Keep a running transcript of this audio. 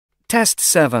Test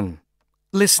 7.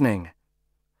 Listening.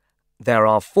 There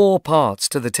are 4 parts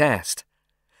to the test.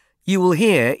 You will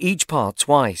hear each part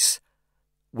twice.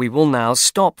 We will now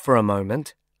stop for a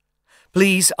moment.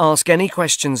 Please ask any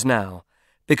questions now,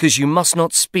 because you must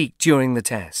not speak during the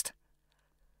test.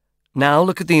 Now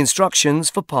look at the instructions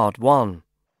for Part 1.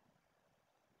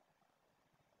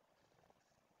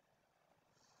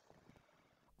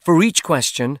 For each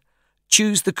question,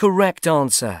 choose the correct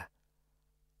answer.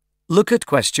 Look at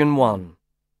question 1.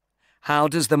 How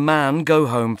does the man go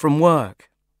home from work?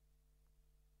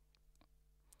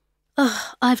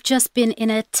 Oh, I've just been in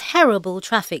a terrible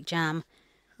traffic jam.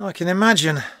 I can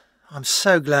imagine. I'm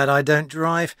so glad I don't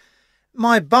drive.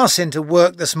 My bus into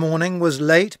work this morning was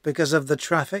late because of the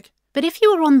traffic. But if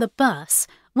you were on the bus,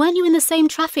 weren't you in the same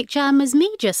traffic jam as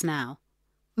me just now?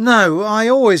 No, I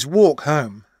always walk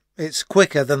home. It's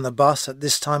quicker than the bus at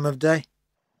this time of day.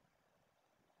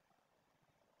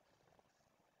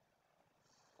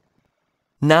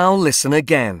 Now listen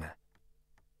again.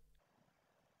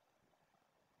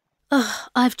 Oh,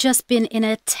 I've just been in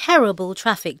a terrible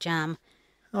traffic jam.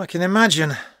 I can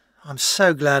imagine. I'm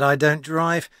so glad I don't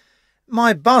drive.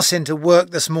 My bus into work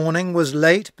this morning was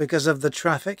late because of the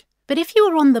traffic. But if you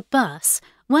were on the bus,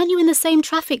 weren't you in the same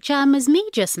traffic jam as me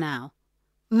just now?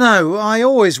 No, I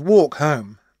always walk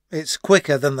home. It's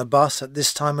quicker than the bus at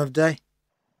this time of day.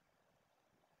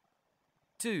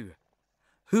 2.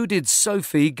 Who did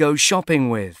Sophie go shopping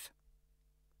with?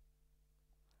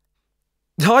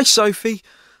 Hi, Sophie.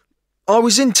 I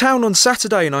was in town on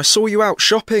Saturday and I saw you out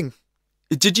shopping.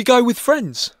 Did you go with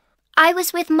friends? I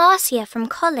was with Marcia from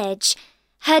college.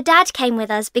 Her dad came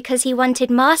with us because he wanted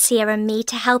Marcia and me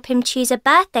to help him choose a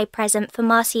birthday present for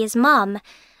Marcia's mum.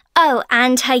 Oh,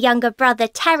 and her younger brother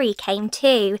Terry came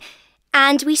too.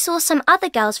 And we saw some other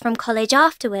girls from college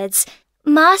afterwards.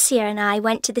 Marcia and I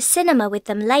went to the cinema with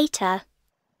them later.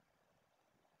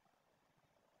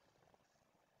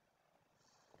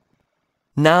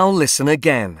 Now listen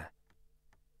again.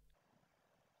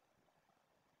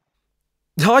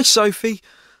 Hi, Sophie.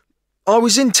 I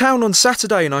was in town on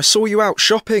Saturday and I saw you out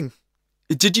shopping.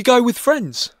 Did you go with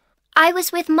friends? I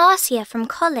was with Marcia from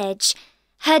college.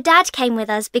 Her dad came with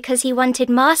us because he wanted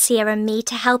Marcia and me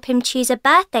to help him choose a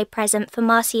birthday present for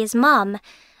Marcia's mum.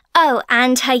 Oh,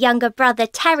 and her younger brother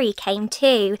Terry came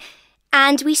too.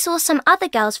 And we saw some other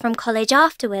girls from college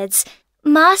afterwards.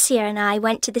 Marcia and I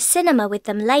went to the cinema with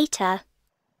them later.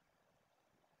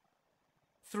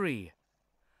 3.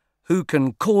 Who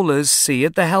can callers see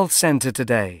at the health centre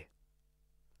today?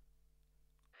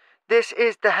 This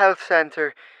is the health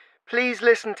centre. Please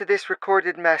listen to this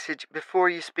recorded message before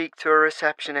you speak to a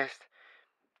receptionist.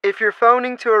 If you're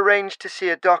phoning to arrange to see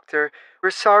a doctor,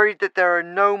 we're sorry that there are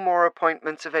no more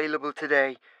appointments available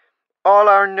today. All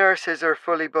our nurses are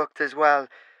fully booked as well.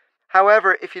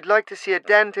 However, if you'd like to see a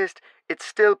dentist, it's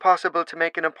still possible to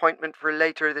make an appointment for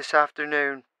later this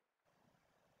afternoon.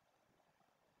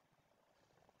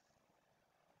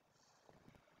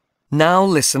 Now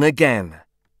listen again.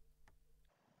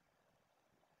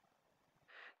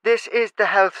 This is the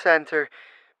health centre.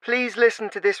 Please listen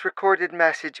to this recorded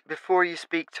message before you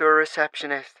speak to a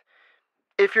receptionist.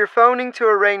 If you're phoning to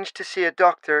arrange to see a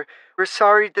doctor, we're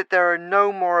sorry that there are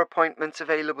no more appointments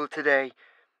available today.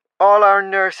 All our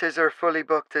nurses are fully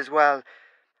booked as well.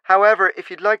 However, if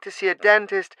you'd like to see a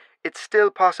dentist, it's still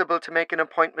possible to make an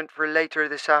appointment for later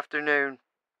this afternoon.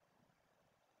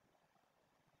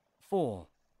 4.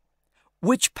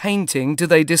 Which painting do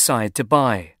they decide to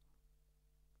buy?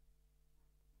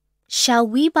 Shall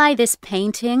we buy this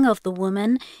painting of the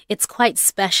woman? It's quite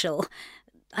special.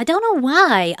 I don't know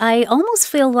why. I almost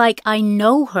feel like I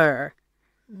know her.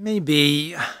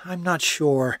 Maybe. I'm not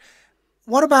sure.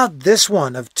 What about this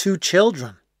one of 2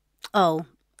 children? Oh,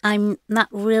 I'm not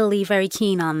really very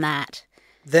keen on that.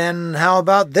 Then how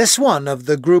about this one of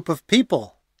the group of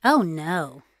people? Oh,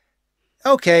 no.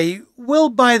 Okay, we'll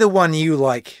buy the one you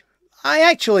like. I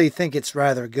actually think it's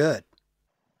rather good.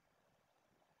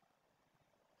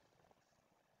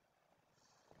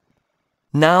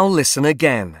 Now listen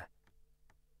again.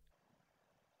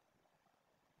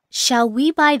 Shall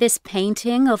we buy this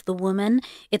painting of the woman?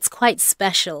 It's quite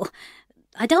special.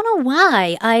 I don't know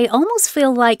why. I almost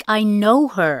feel like I know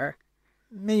her.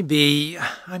 Maybe.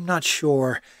 I'm not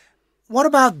sure. What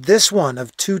about this one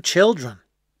of 2 children?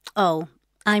 Oh,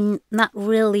 I'm not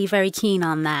really very keen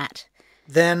on that.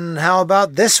 Then how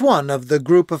about this one of the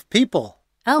group of people?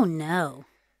 Oh, no.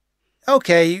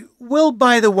 Okay, we'll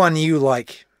buy the one you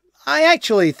like. I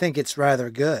actually think it's rather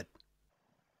good.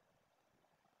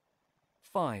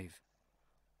 5.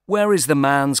 Where is the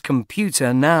man's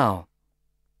computer now?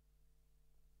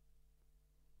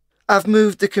 I've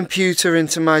moved the computer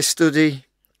into my study.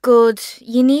 Good.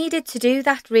 You needed to do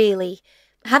that, really.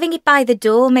 Having it by the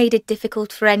door made it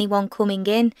difficult for anyone coming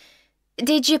in.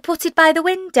 Did you put it by the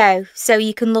window so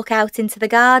you can look out into the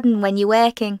garden when you're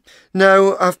working?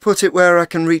 No, I've put it where I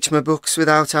can reach my books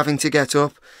without having to get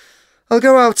up. I'll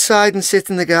go outside and sit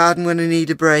in the garden when I need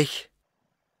a break.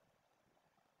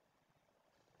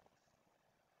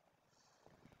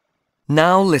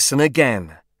 Now listen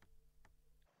again.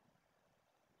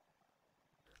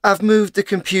 I've moved the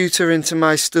computer into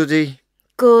my study.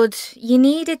 Good. You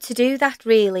needed to do that,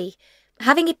 really.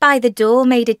 Having it by the door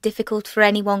made it difficult for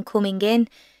anyone coming in.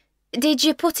 Did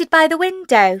you put it by the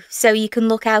window so you can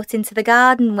look out into the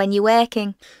garden when you're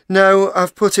working? No,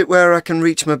 I've put it where I can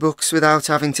reach my books without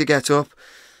having to get up.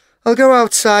 I'll go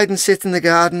outside and sit in the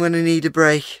garden when I need a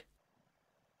break.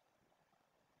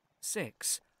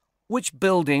 6. Which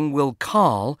building will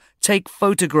Carl take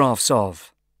photographs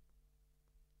of?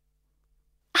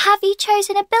 Have you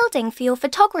chosen a building for your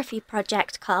photography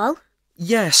project, Carl?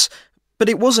 Yes, but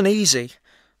it wasn't easy.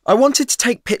 I wanted to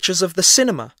take pictures of the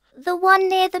cinema. The one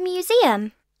near the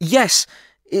museum? Yes,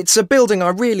 it's a building I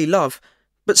really love,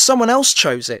 but someone else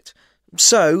chose it.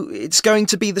 So it's going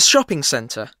to be the shopping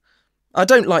centre. I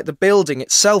don't like the building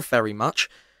itself very much,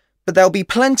 but there'll be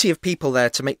plenty of people there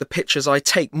to make the pictures I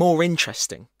take more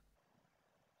interesting.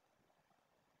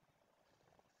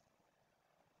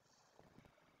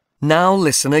 Now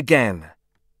listen again.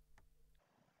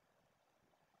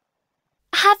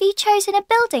 Have you chosen a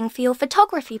building for your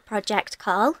photography project,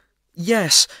 Carl?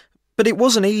 Yes, but it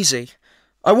wasn't easy.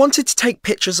 I wanted to take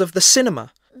pictures of the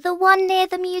cinema. The one near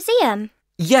the museum?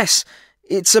 Yes,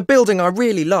 it's a building I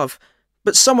really love,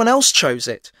 but someone else chose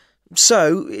it.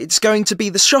 So it's going to be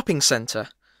the shopping centre.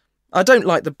 I don't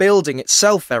like the building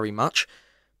itself very much,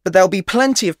 but there'll be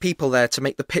plenty of people there to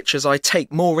make the pictures I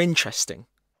take more interesting.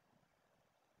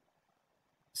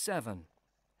 7.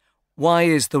 Why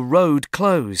is the road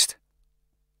closed?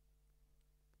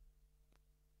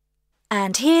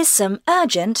 And here's some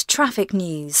urgent traffic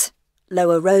news.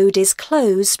 Lower Road is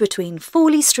closed between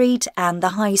Fawley Street and the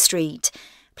High Street.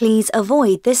 Please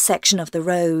avoid this section of the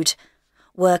road.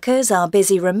 Workers are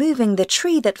busy removing the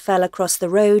tree that fell across the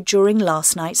road during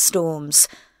last night's storms.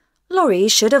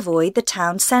 Lorries should avoid the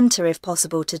town centre if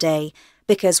possible today,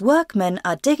 because workmen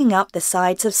are digging up the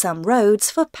sides of some roads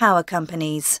for power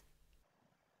companies.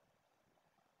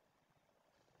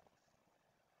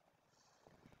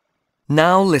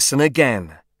 Now listen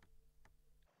again.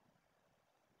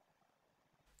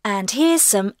 And here's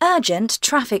some urgent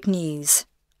traffic news.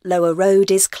 Lower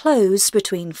Road is closed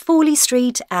between Fawley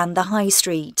Street and the High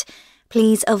Street.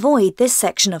 Please avoid this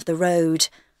section of the road.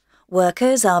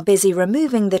 Workers are busy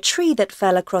removing the tree that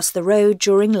fell across the road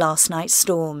during last night's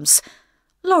storms.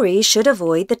 Lorries should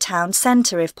avoid the town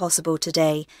centre if possible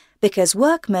today, because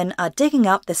workmen are digging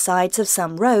up the sides of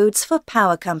some roads for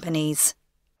power companies.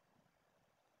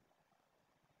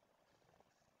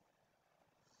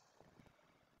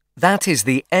 That is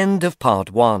the end of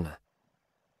part 1.